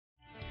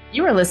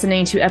You are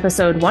listening to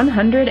episode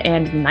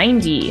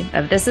 190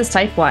 of This is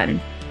Type 1.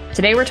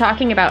 Today we're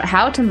talking about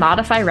how to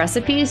modify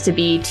recipes to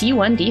be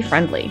T1D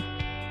friendly.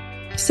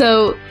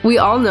 So we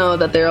all know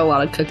that there are a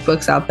lot of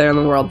cookbooks out there in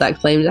the world that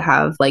claim to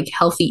have like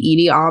healthy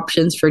eating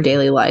options for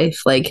daily life,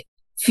 like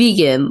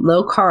vegan,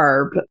 low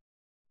carb,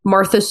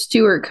 Martha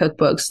Stewart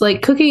cookbooks.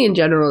 Like cooking in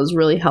general is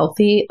really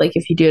healthy, like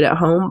if you do it at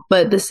home.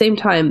 But at the same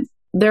time,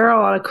 there are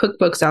a lot of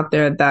cookbooks out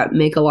there that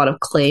make a lot of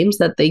claims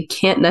that they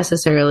can't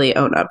necessarily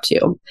own up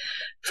to.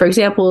 For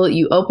example,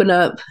 you open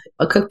up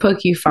a cookbook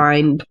you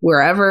find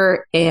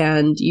wherever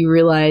and you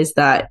realize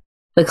that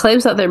the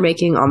claims that they're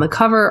making on the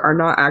cover are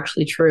not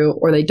actually true,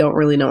 or they don't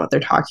really know what they're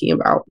talking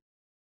about.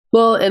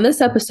 Well, in this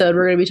episode,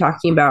 we're going to be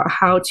talking about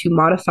how to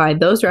modify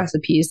those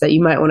recipes that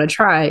you might want to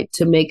try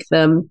to make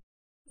them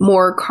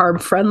more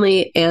carb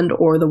friendly and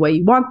or the way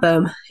you want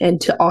them,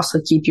 and to also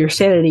keep your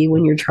sanity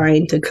when you're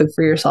trying to cook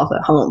for yourself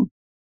at home.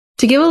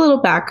 To give a little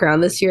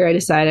background, this year I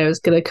decided I was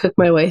going to cook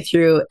my way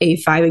through a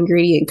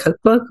 5-ingredient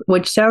cookbook,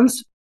 which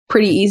sounds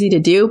pretty easy to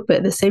do, but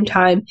at the same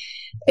time,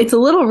 it's a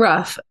little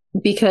rough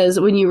because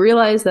when you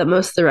realize that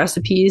most of the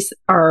recipes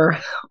are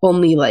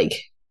only like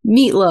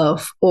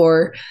meatloaf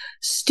or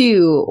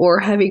stew or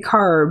heavy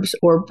carbs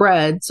or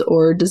breads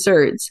or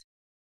desserts,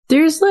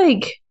 there's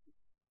like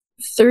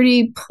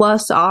 30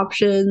 plus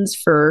options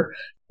for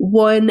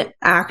one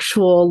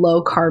actual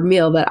low carb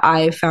meal that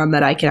I found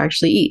that I can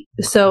actually eat.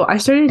 So I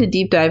started to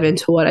deep dive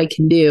into what I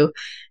can do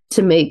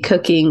to make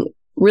cooking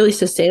really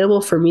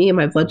sustainable for me and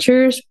my blood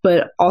sugars,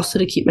 but also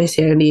to keep my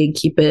sanity and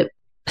keep it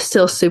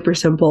still super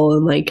simple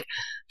and like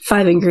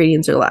 5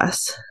 ingredients or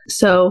less.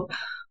 So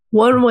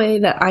one way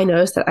that I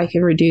noticed that I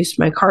can reduce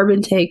my carb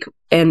intake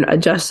and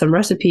adjust some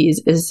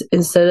recipes is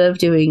instead of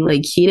doing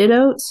like heated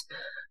oats,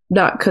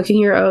 not cooking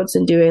your oats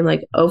and doing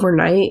like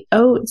overnight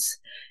oats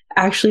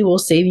actually will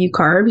save you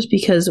carbs,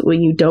 because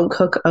when you don't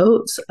cook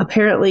oats,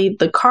 apparently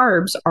the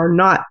carbs are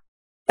not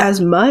as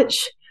much.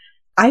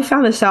 I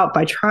found this out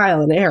by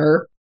trial and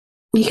error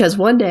because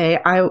one day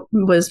I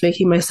was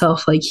making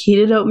myself like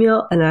heated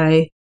oatmeal and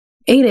I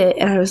ate it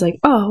and I was like,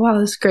 oh, wow,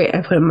 this is great. I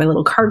put in my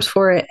little carbs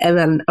for it. And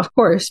then, of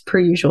course, per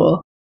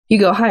usual, you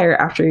go higher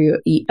after you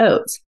eat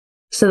oats.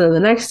 So then the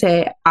next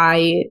day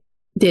I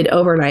did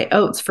overnight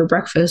oats for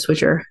breakfast,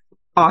 which are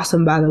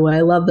awesome, by the way.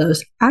 I love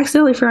those. I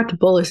accidentally forgot to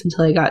bolus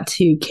until I got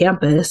to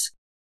campus,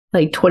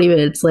 like 20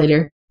 minutes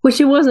later,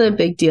 which it wasn't a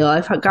big deal. I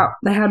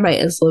had my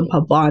insulin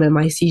pump on and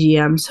my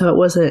CGM, so it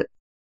wasn't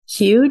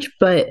huge,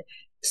 but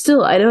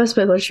still, I noticed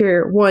my blood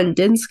sugar, one,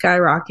 didn't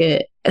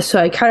skyrocket. So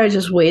I kind of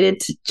just waited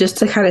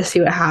to kind of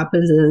see what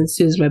happens. And as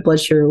soon as my blood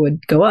sugar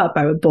would go up,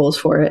 I would bolus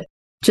for it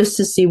just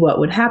to see what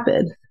would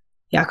happen.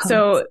 Yeah.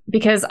 So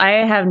because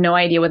I have no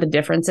idea what the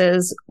difference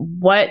is,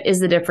 what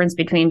is the difference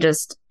between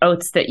just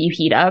oats that you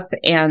heat up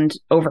and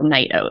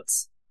overnight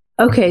oats?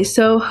 Okay,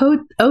 so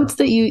oats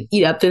that you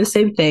eat up, they're the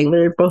same thing.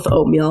 They're both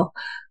oatmeal,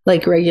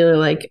 like regular,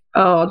 like,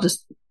 oh, I'll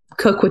just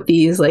cook with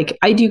these. Like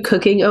I do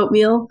cooking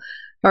oatmeal,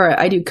 or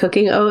I do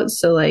cooking oats.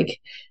 So like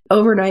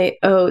overnight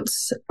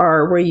oats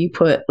are where you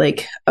put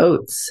like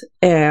oats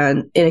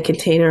and in a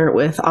container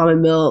with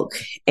almond milk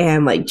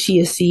and like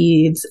chia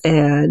seeds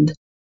and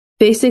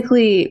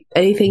basically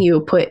anything you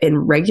would put in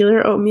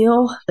regular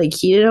oatmeal, like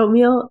heated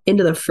oatmeal,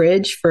 into the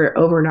fridge for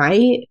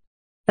overnight.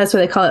 That's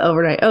why they call it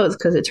overnight oats,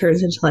 because it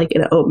turns into like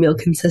an oatmeal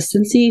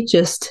consistency,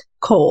 just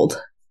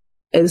cold.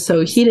 And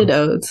so heated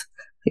oats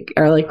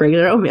are like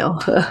regular oatmeal.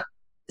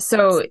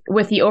 So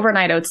with the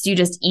overnight oats, do you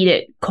just eat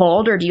it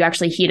cold or do you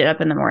actually heat it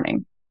up in the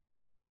morning?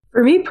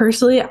 For me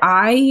personally,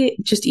 I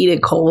just eat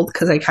it cold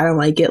because I kind of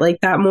like it like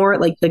that more.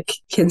 Like the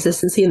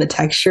consistency and the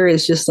texture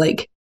is just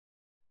like,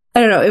 I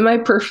don't know, in my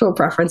personal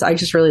preference, I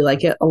just really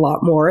like it a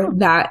lot more.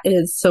 That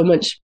is so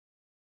much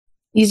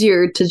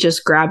easier to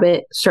just grab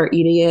it, start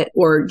eating it,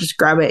 or just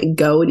grab it and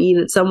go and eat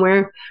it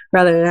somewhere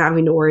rather than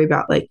having to worry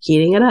about like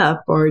heating it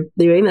up or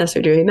doing this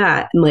or doing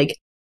that. And like,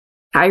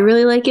 I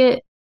really like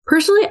it.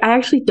 Personally, I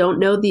actually don't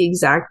know the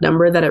exact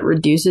number that it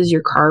reduces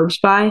your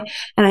carbs by.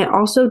 And I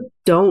also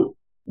don't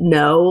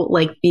know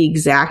like the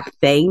exact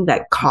thing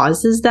that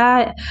causes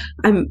that.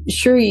 I'm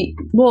sure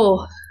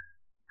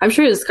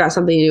it's got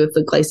something to do with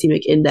the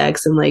glycemic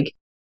index, and like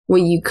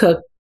when you cook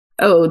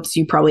oats,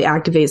 you probably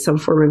activate some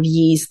form of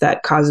yeast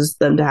that causes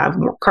them to have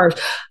more carbs.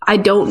 I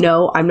don't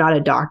know. I'm not a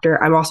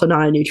doctor. I'm also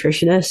not a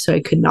nutritionist, so I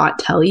could not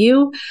tell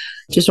you.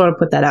 Just want to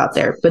put that out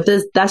there. But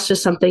that's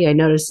just something I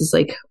noticed is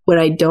like when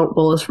I don't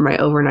bolus for my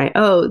overnight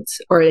oats,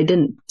 or I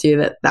didn't do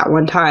that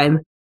one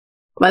time,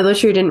 my blood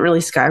sugar didn't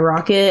really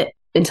skyrocket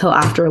until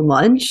after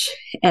lunch.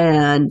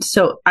 And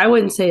so I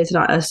wouldn't say it's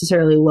not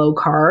necessarily low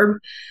carb,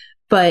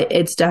 but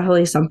it's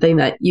definitely something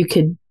that you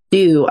could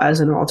do as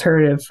an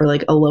alternative for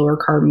like a lower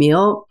carb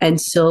meal and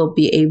still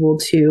be able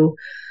to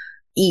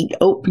eat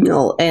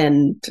oatmeal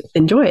and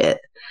enjoy it.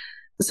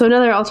 So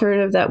another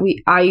alternative that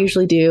I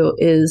usually do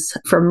is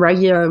from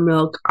regular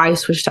milk, I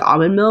switch to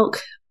almond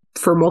milk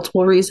for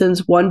multiple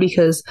reasons. One,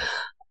 because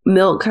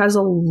milk has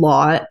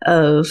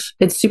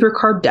it's super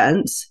carb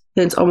dense.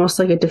 And it's almost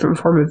like a different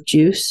form of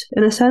juice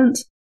in a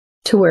sense.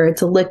 to where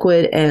it's a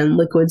liquid, and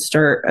liquids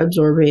start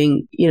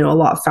absorbing, a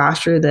lot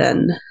faster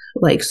than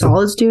like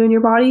solids do in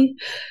your body.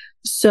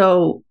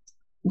 So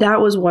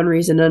that was one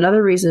reason.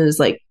 Another reason is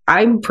like,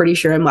 I'm pretty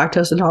sure I'm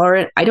lactose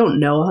intolerant. I don't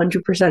know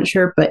 100%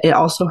 sure, but it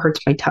also hurts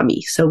my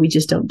tummy. So we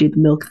just don't do the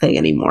milk thing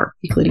anymore,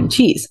 including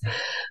cheese.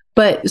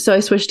 But so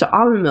I switched to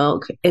almond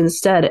milk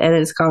instead, and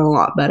it's gone a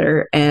lot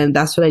better. And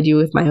that's what I do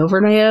with my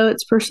overnight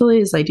oats personally,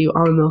 is I do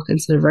almond milk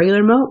instead of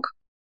regular milk.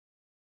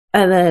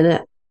 And then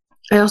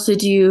I also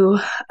do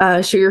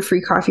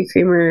sugar-free coffee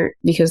creamer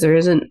because there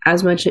isn't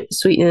as much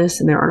sweetness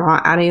and they're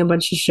not adding a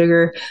bunch of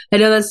sugar. I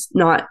know that's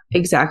not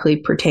exactly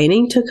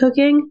pertaining to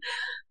cooking,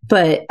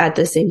 but at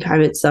the same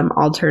time, it's some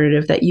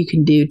alternative that you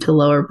can do to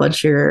lower blood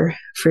sugar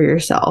for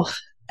yourself.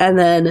 And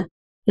then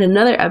in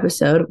another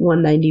episode,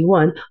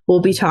 191,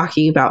 we'll be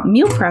talking about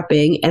meal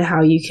prepping and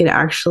how you can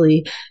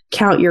actually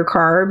count your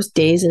carbs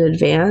days in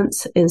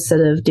advance instead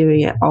of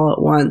doing it all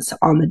at once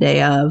on the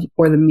day of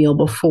or the meal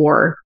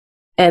before.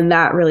 And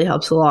that really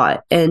helps a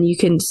lot. And you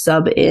can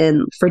sub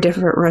in for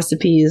different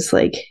recipes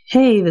like,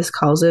 hey, this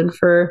calls in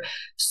for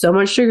so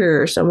much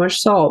sugar or so much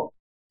salt.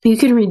 You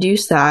can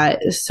reduce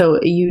that so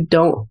you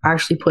don't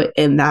actually put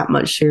in that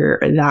much sugar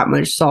or that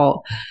much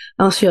salt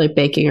unless you're like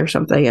baking or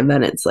something, and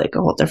then it's like a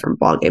whole different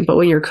ballgame. But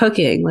when you're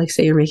cooking, like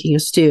say you're making a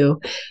stew,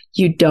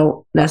 you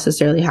don't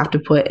necessarily have to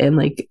put in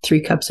like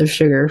 3 cups of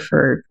sugar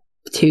for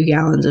 2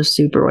 gallons of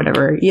soup or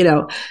whatever,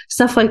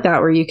 stuff like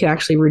that, where you can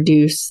actually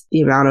reduce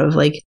the amount of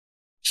like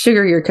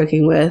sugar you're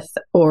cooking with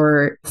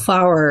or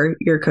flour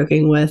you're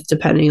cooking with,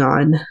 depending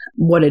on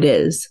what it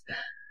is.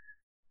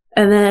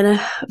 And then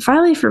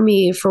finally for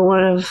me, for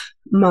one of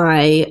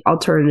my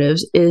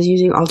alternatives is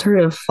using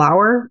alternative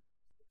flour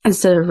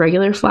instead of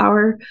regular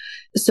flour.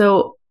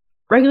 So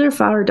regular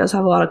flour does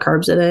have a lot of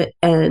carbs in it,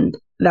 and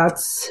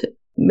that's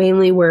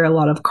mainly where a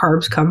lot of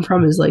carbs come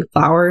from, is like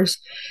flours.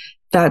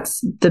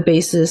 That's the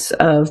basis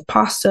of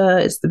pasta.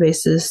 It's the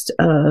basis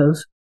of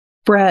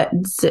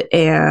breads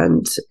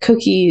and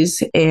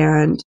cookies,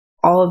 and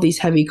all of these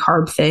heavy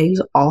carb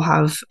things all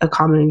have a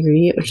common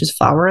ingredient, which is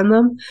flour in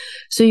them.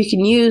 So you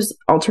can use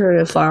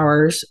alternative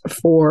flours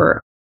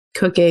for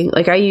cooking.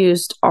 Like I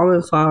used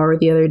almond flour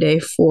the other day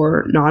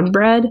for naan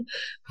bread,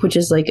 which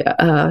is like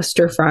a not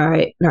stir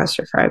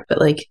fry, but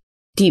like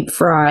deep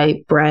fry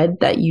bread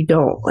that you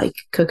don't like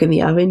cook in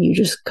the oven. You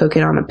just cook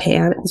it on a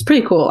pan. It's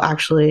pretty cool,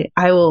 actually.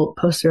 I will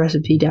post the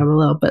recipe down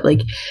below, but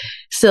like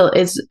still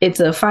it's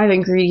a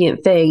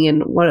 5-ingredient thing,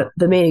 and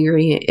the main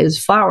ingredient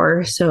is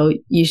flour. So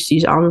you just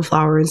use almond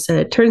flour instead.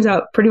 It turns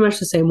out pretty much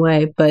the same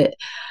way, but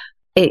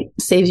it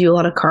saves you a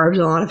lot of carbs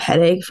and a lot of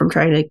headache from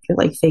trying to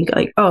like think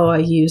like, oh, I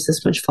use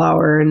this much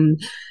flour and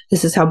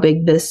this is how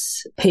big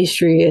this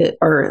pastry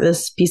or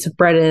this piece of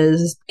bread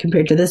is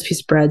compared to this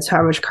piece of bread. So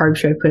how much carbs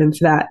should I put in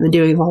for that? And then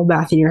doing the whole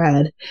math in your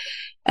head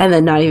and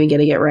then not even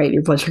getting it right.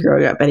 Your blood sugar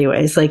going up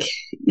anyways. Like,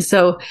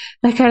 so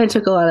that kind of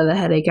took a lot of the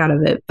headache out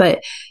of it.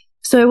 But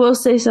so I will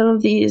say some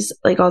of these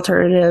like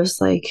alternatives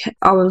like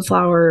almond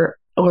flour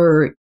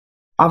or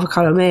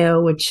avocado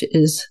mayo, which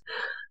is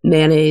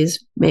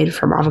mayonnaise made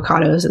from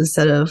avocados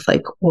instead of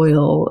like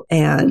oil,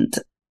 and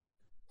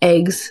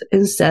eggs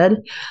instead.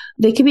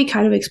 They can be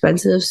kind of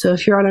expensive. So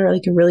if you're on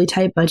a really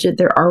tight budget,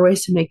 there are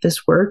ways to make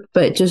this work,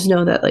 but just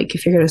know that like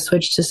if you're going to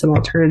switch to some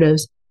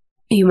alternatives,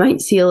 you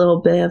might see a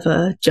little bit of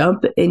a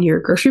jump in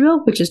your grocery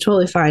bill, which is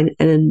totally fine.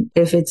 And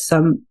if it's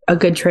a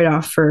good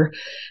trade-off for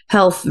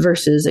health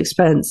versus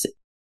expense,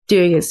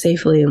 doing it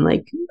safely and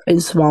like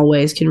in small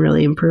ways can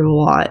really improve a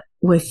lot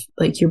with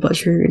like your blood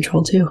sugar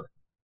control too.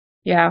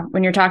 Yeah,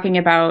 when you're talking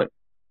about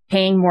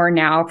paying more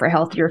now for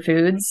healthier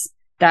foods,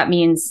 that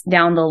means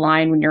down the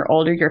line when you're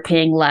older, you're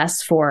paying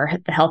less for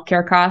the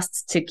healthcare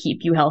costs to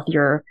keep you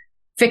healthier,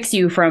 fix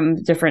you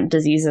from different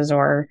diseases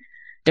or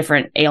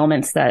different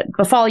ailments that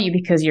befall you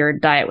because your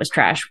diet was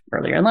trash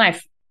earlier in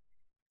life.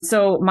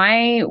 So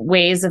my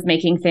ways of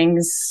making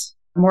things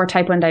more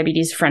type 1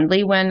 diabetes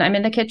friendly when I'm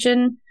in the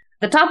kitchen,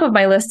 the top of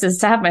my list is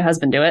to have my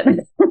husband do it.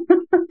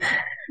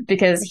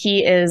 Because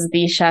he is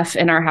the chef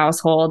in our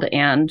household.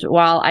 And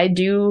while I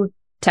do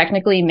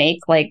technically make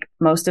like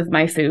most of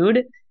my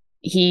food,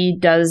 he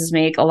does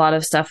make a lot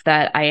of stuff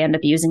that I end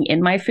up using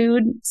in my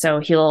food. So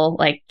he'll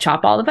like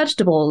chop all the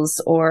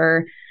vegetables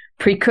or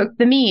pre-cook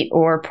the meat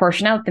or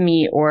portion out the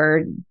meat,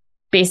 or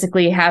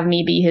basically have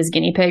me be his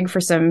guinea pig for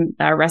some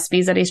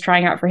recipes that he's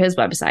trying out for his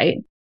website.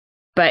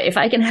 But if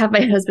I can have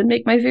my husband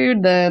make my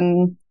food,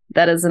 then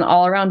that is an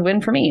all-around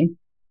win for me.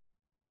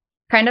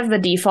 Kind of the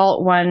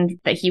default one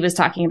that he was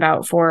talking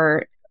about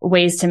for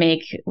ways to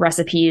make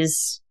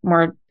recipes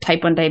more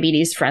type 1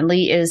 diabetes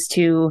friendly is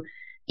to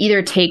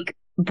either take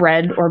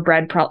bread or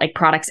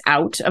products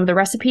out of the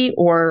recipe,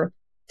 or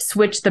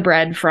switch the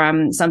bread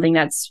from something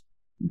that's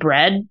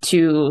bread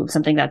to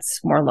something that's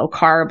more low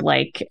carb,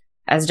 like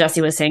as Jesse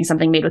was saying,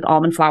 something made with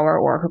almond flour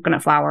or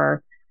coconut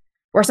flour,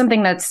 or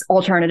something that's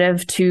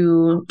alternative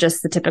to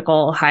just the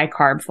typical high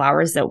carb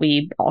flours that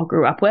we all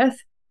grew up with.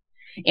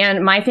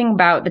 And my thing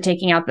about the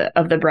taking out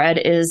of the bread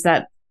is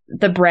that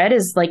the bread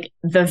is like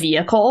the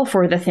vehicle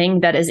for the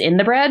thing that is in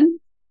the bread.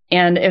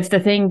 And if the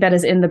thing that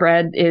is in the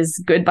bread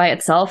is good by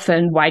itself,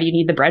 then why do you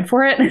need the bread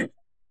for it?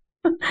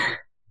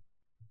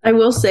 I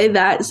will say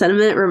that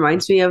sentiment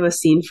reminds me of a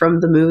scene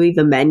from the movie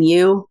The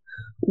Menu,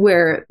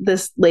 where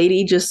this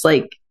lady just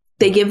like,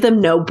 they give them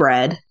no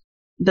bread.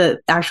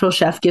 The actual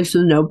chef gives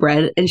them no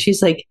bread. And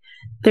she's like,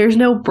 there's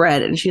no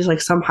bread. And she's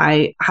like some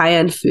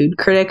high-end food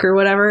critic or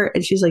whatever.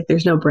 And she's like,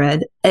 there's no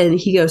bread. And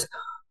he goes,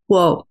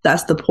 well,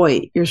 that's the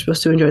point. You're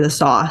supposed to enjoy the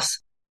sauce.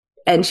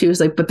 And she was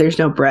like, but there's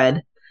no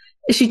bread.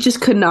 She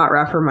just could not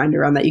wrap her mind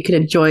around that. You could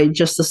enjoy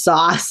just the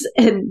sauce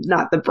and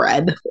not the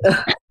bread.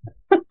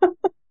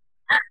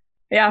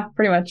 Yeah,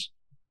 pretty much.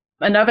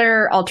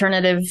 Another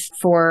alternative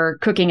for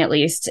cooking, at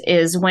least,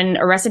 is when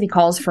a recipe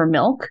calls for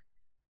milk,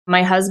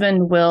 my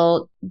husband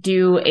will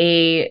do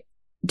a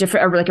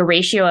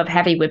ratio of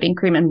heavy whipping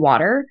cream and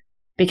water,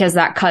 because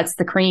that cuts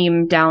the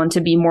cream down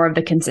to be more of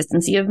the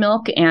consistency of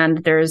milk.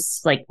 And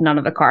there's like none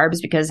of the carbs,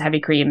 because heavy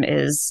cream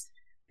is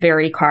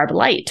very carb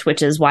light,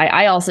 which is why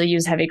I also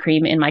use heavy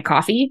cream in my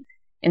coffee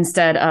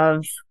instead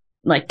of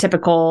like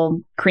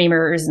typical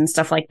creamers and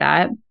stuff like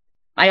that.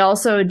 I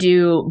also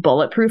do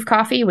bulletproof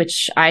coffee,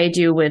 which I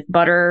do with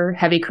butter,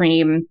 heavy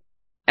cream,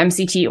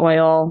 MCT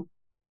oil,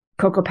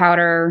 cocoa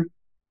powder,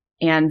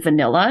 and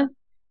vanilla.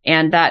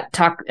 And that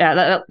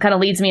kind of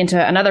leads me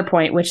into another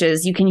point, which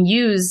is you can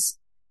use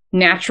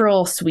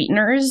natural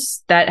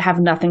sweeteners that have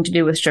nothing to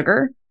do with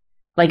sugar.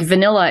 Like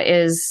vanilla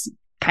is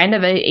kind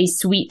of a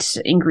sweet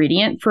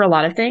ingredient for a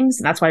lot of things.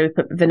 That's why we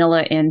put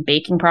vanilla in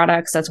baking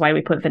products. That's why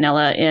we put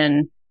vanilla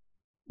in,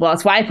 well,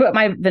 that's why I put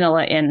my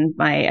vanilla in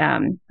my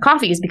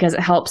coffees, because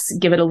it helps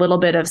give it a little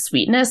bit of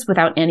sweetness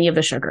without any of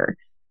the sugar.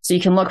 So you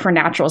can look for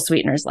natural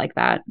sweeteners like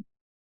that.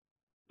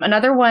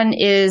 Another one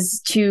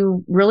is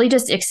to really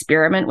just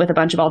experiment with a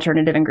bunch of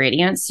alternative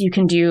ingredients. You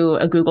can do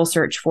a Google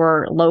search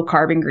for low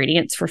carb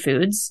ingredients for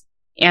foods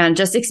and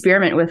just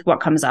experiment with what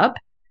comes up.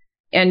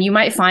 And you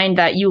might find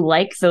that you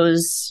like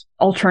those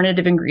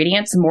alternative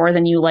ingredients more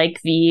than you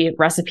like the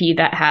recipe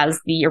that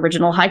has the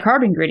original high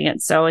carb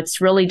ingredients. So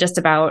it's really just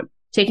about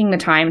taking the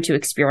time to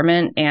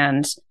experiment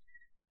and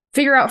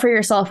figure out for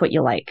yourself what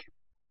you like.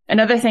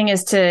 Another thing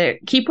is to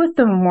keep with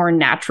the more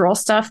natural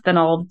stuff than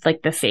all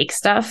like the fake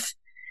stuff.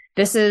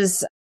 This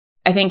is,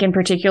 I think, in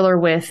particular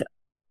with,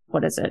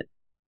 what is it?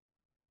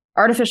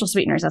 Artificial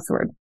sweeteners, that's the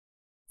word.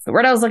 The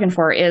word I was looking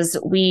for is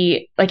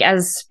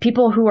as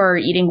people who are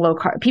eating low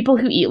carb, people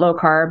who eat low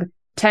carb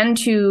tend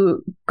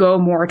to go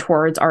more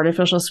towards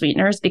artificial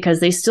sweeteners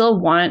because they still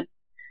want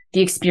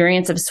the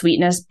experience of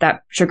sweetness that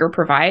sugar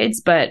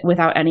provides, but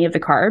without any of the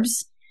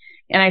carbs.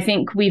 And I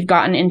think we've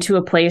gotten into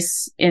a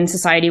place in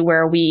society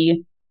where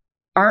we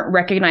aren't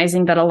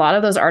recognizing that a lot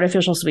of those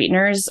artificial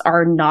sweeteners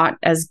are not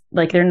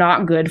they're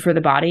not good for the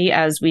body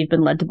as we've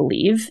been led to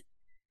believe.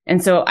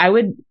 And so I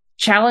would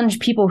challenge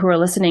people who are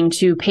listening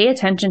to pay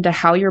attention to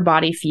how your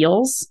body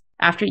feels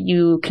after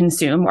you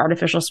consume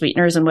artificial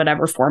sweeteners in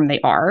whatever form they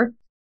are.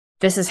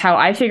 This is how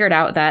I figured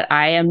out that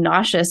I am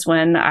nauseous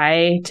when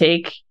I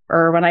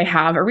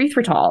have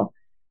erythritol.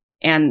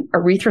 And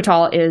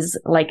erythritol is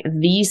like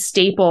the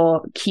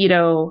staple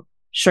keto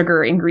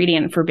sugar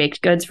ingredient for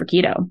baked goods for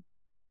keto.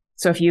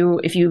 So if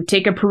you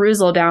take a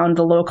perusal down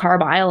the low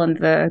carb aisle in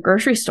the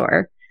grocery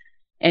store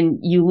and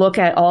you look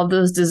at all of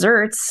those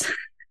desserts,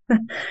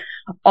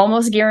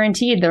 almost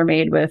guaranteed they're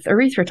made with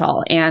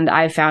erythritol. And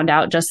I found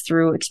out just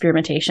through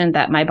experimentation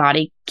that my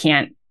body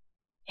can't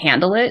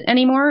handle it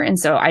anymore. And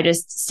so I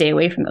just stay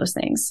away from those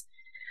things.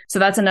 So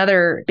that's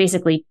another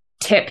basically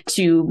tip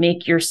to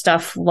make your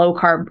stuff low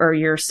carb or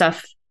your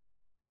stuff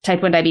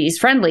type 1 diabetes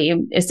friendly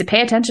is to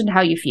pay attention to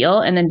how you feel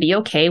and then be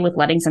okay with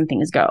letting some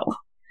things go.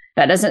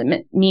 That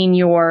doesn't mean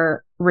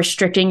you're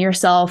restricting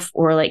yourself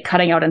or like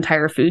cutting out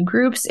entire food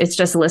groups. It's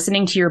just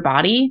listening to your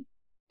body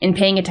and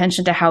paying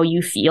attention to how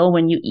you feel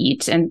when you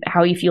eat and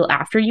how you feel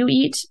after you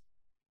eat.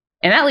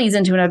 And that leads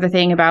into another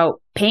thing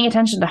about paying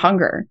attention to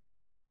hunger.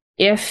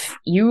 If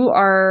you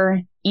are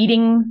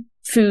eating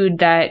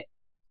food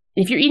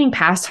if you're eating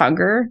past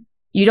hunger,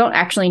 you don't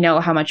actually know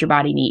how much your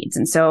body needs.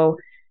 And so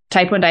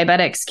type 1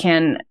 diabetics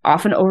can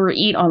often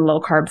overeat on low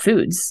carb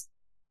foods.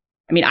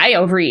 I mean, I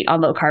overeat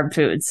on low carb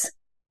foods.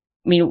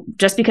 I mean,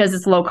 just because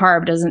it's low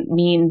carb doesn't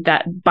mean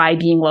that by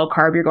being low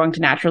carb, you're going to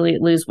naturally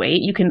lose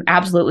weight. You can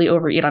absolutely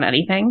overeat on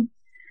anything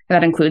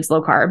that includes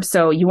low carb.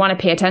 So you want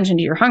to pay attention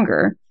to your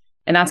hunger.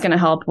 And that's going to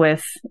help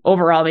with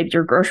overall maybe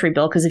your grocery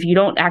bill. Because if you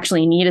don't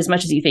actually need as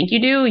much as you think you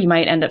do, you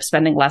might end up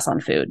spending less on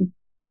food.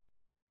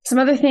 Some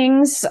other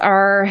things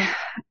are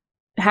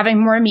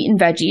having more meat and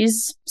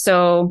veggies.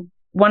 So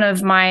one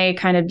of my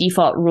kind of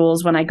default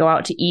rules when I go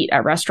out to eat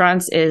at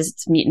restaurants is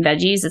it's meat and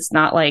veggies. It's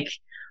not like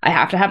I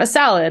have to have a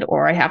salad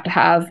or I have to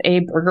have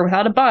a burger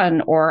without a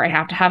bun or I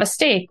have to have a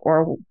steak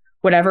or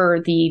whatever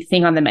the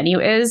thing on the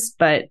menu is.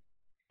 But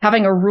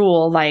having a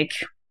rule like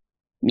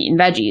meat and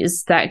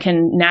veggies that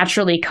can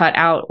naturally cut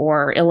out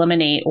or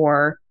eliminate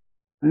or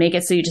make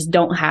it so you just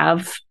don't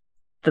have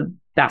the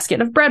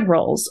basket of bread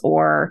rolls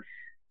or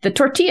the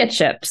tortilla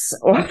chips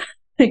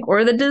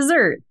or the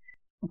dessert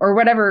or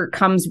whatever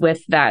comes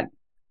with that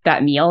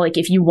that meal. Like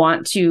if you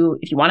want to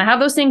have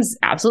those things,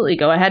 absolutely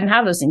go ahead and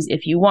have those things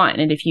if you want.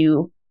 And if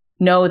you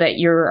know that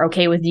you're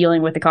okay with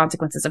dealing with the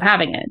consequences of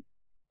having it.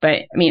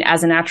 But I mean,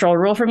 as a natural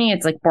rule for me,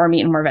 it's like more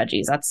meat and more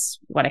veggies. That's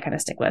what I kind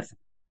of stick with.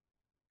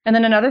 And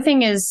then another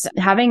thing is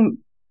having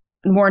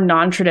more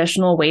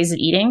non-traditional ways of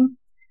eating.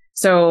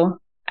 So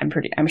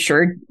I'm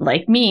sure,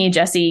 like me,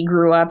 Jesse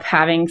grew up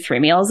having 3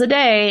 meals a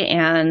day.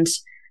 And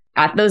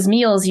at those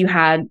meals, you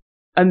had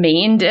a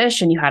main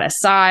dish and you had a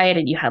side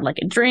and you had like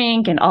a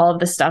drink and all of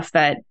the stuff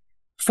that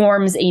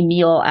forms a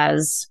meal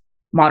as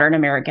modern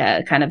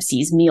America kind of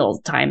sees meal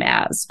time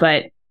as.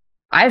 But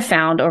I've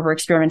found over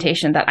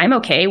experimentation that I'm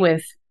okay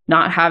with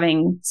not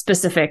having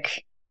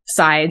specific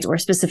sides or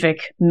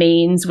specific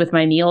mains with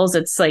my meals.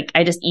 It's like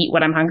I just eat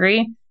what I'm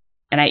hungry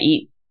and I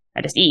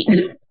just eat.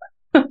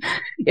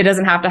 It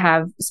doesn't have to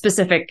have a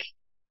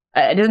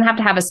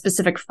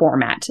specific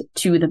format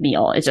to the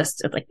meal. It's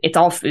just like it's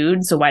all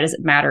food. So why does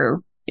it matter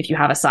if you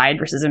have a side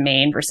versus a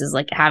main versus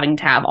like having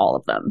to have all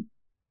of them?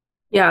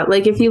 Yeah,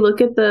 like if you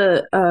look at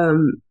the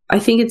I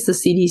think it's the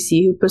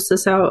CDC who puts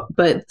this out,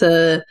 but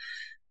the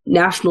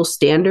national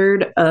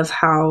standard of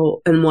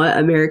how and what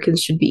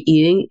Americans should be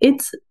eating,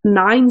 it's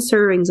 9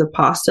 servings of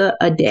pasta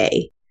a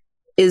day.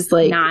 Is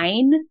like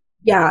 9?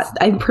 Yeah,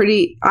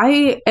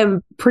 I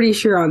am pretty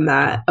sure on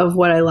that of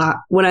what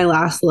when I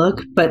last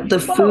looked, but the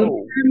food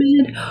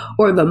pyramid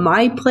or the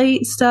My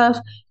Plate stuff,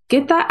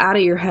 get that out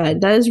of your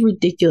head. That is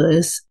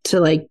ridiculous to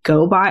like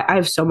go by. I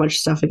have so much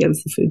stuff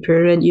against the food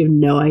pyramid. You have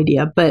no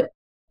idea, but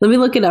let me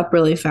look it up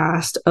really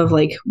fast of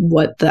like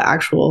what the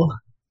actual.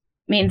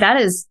 I mean,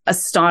 that is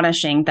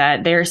astonishing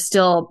that they're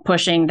still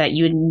pushing that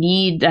you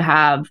need to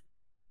have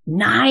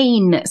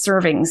 9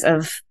 servings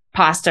of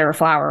pasta or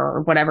flour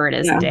or whatever it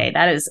is a day.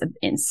 That is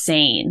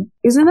insane.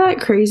 Isn't that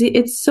crazy?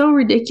 It's so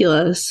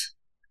ridiculous.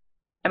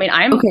 I mean,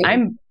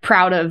 I'm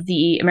proud of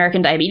the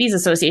American Diabetes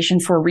Association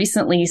for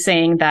recently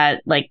saying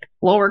that like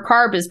lower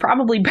carb is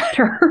probably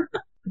better.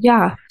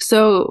 Yeah.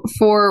 So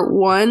for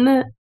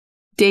one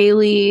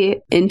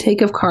daily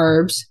intake of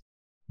carbs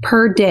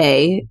per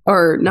day,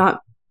 or not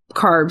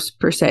carbs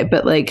per se,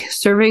 but like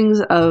servings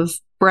of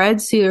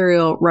bread,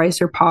 cereal,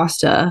 rice, or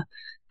pasta,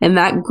 and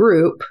that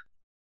group,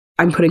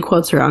 I'm putting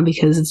quotes around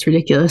because it's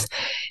ridiculous,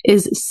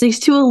 is 6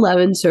 to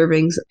 11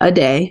 servings a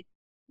day.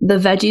 The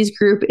veggies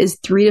group is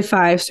 3 to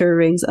 5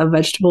 servings of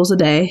vegetables a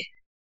day.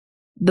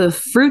 The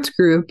fruits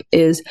group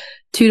is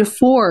 2 to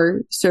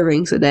 4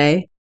 servings a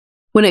day.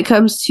 When it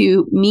comes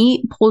to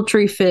meat,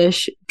 poultry,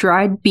 fish,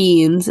 dried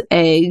beans,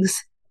 eggs,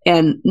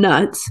 and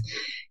nuts,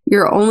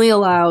 you're only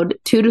allowed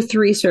 2 to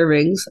 3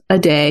 servings a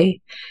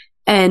day.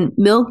 And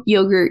milk,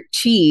 yogurt,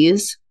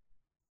 cheese,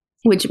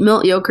 which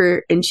milk,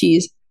 yogurt, and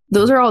cheese,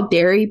 those are all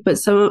dairy, but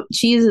some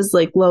cheese is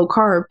like low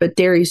carb, but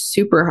dairy's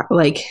super,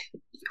 like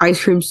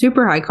ice cream,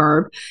 super high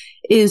carb,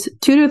 is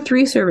 2 to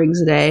 3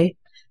 servings a day.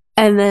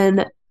 And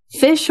then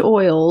fish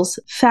oils,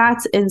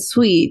 fats, and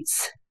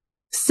sweets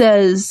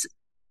says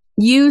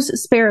use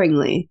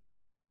sparingly.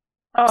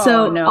 Oh,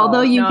 so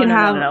although you can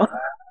have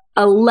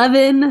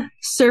 11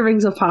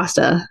 servings of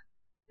pasta,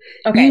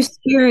 use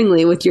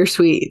sparingly with your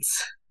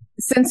sweets.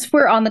 Since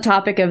we're on the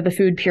topic of the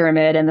food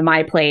pyramid and the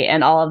My Plate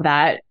and all of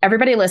that,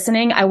 everybody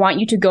listening, I want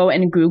you to go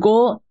and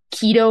Google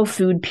keto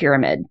food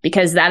pyramid,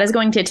 because that is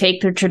going to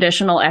take the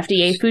traditional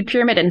FDA food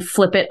pyramid and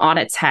flip it on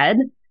its head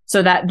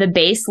so that the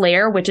base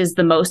layer, which is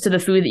the most of the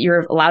food that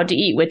you're allowed to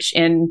eat, which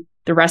in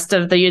the rest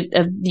of the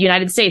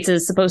United States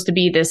is supposed to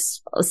be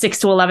this 6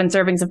 to 11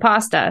 servings of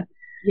pasta.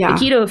 Yeah.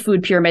 The keto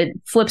food pyramid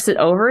flips it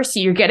over. So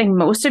you're getting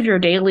most of your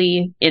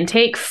daily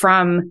intake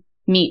from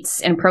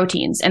meats and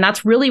proteins. And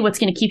that's really what's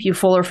going to keep you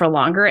fuller for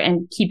longer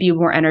and keep you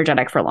more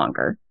energetic for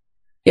longer.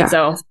 Yeah.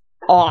 So,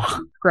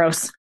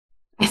 gross.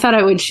 I thought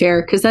I would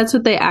share because that's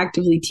what they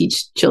actively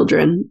teach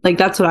children. Like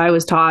that's what I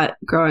was taught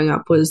growing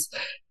up was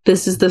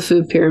this is the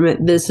food pyramid.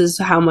 This is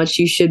how much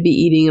you should be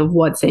eating of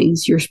what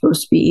things you're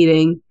supposed to be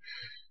eating.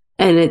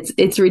 And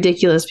it's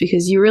ridiculous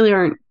because you really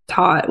aren't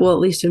taught, well, at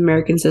least in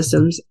American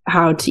systems,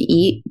 how to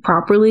eat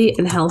properly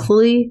and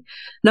healthily,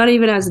 not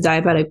even as a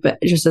diabetic, but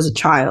just as a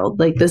child.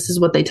 Like this is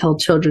what they tell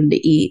children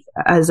to eat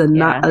as a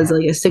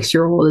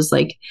 6-year-old is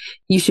like,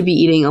 you should be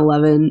eating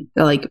 5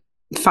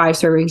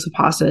 servings of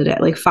pasta a day,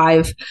 like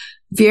 5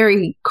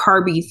 very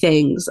carby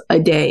things a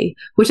day,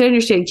 which I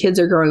understand kids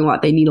are growing a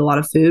lot. They need a lot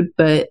of food,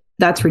 but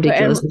that's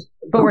ridiculous.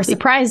 But we're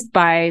surprised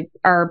by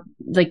our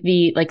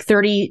the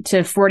 30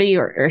 to 40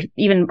 or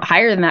even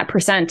higher than that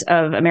percent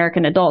of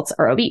American adults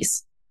are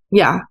obese.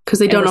 Yeah, because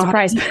they don't know how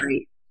to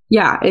eat.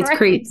 Yeah, it's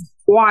crazy.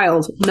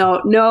 Wild.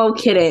 No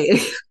kidding.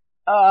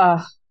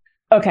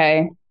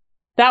 Okay.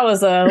 That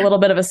was a little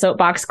bit of a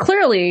soapbox.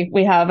 Clearly,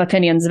 we have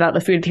opinions about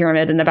the food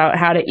pyramid and about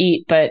how to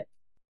eat. But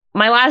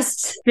my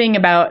last thing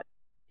about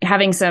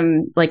having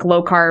some like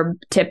low carb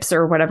tips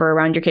or whatever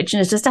around your kitchen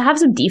is just to have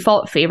some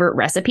default favorite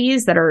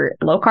recipes that are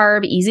low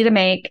carb, easy to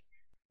make.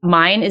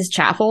 Mine is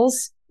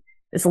chaffles.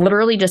 It's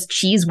literally just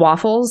cheese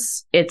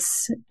waffles.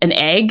 It's an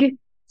egg,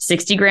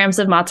 60 grams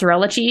of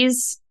mozzarella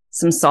cheese,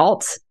 some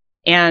salt,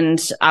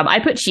 and I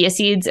put chia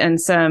seeds and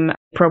some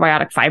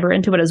probiotic fiber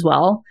into it as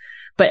well.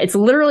 But it's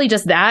literally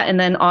just that. And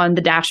then on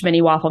the Dash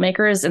mini waffle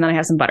makers, and then I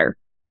have some butter.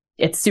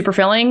 It's super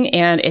filling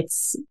and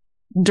it's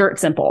dirt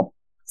simple,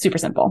 super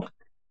simple.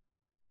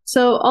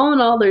 So all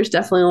in all, there's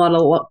definitely a lot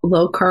of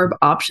low carb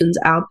options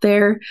out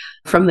there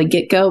from the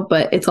get-go,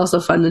 but it's also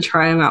fun to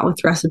try them out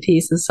with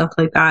recipes and stuff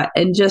like that.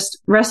 And just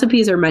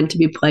recipes are meant to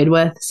be played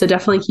with. So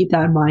definitely keep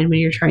that in mind when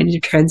you're trying to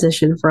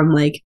transition from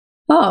like,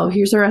 oh,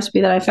 here's a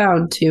recipe that I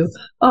found to,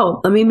 oh,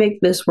 let me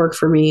make this work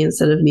for me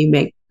instead of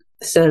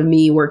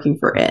me working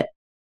for it.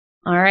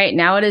 All right,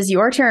 now it is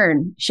your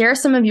turn. Share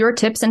some of your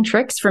tips and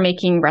tricks for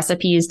making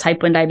recipes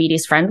type 1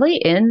 diabetes friendly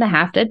in the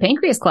Half Dead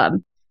Pancreas Club.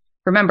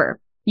 Remember,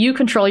 you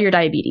control your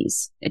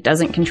diabetes. It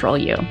doesn't control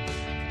you.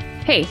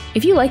 Hey,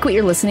 if you like what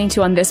you're listening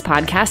to on this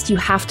podcast, you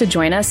have to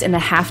join us in the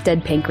Half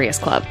Dead Pancreas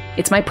Club.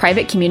 It's my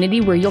private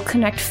community where you'll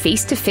connect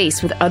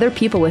face-to-face with other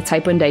people with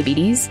type 1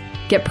 diabetes,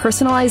 get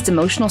personalized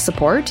emotional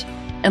support,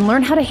 and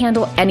learn how to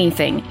handle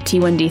anything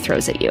T1D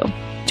throws at you.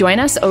 Join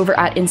us over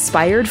at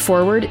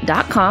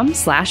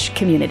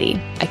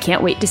inspiredforward.com/community. I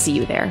can't wait to see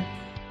you there.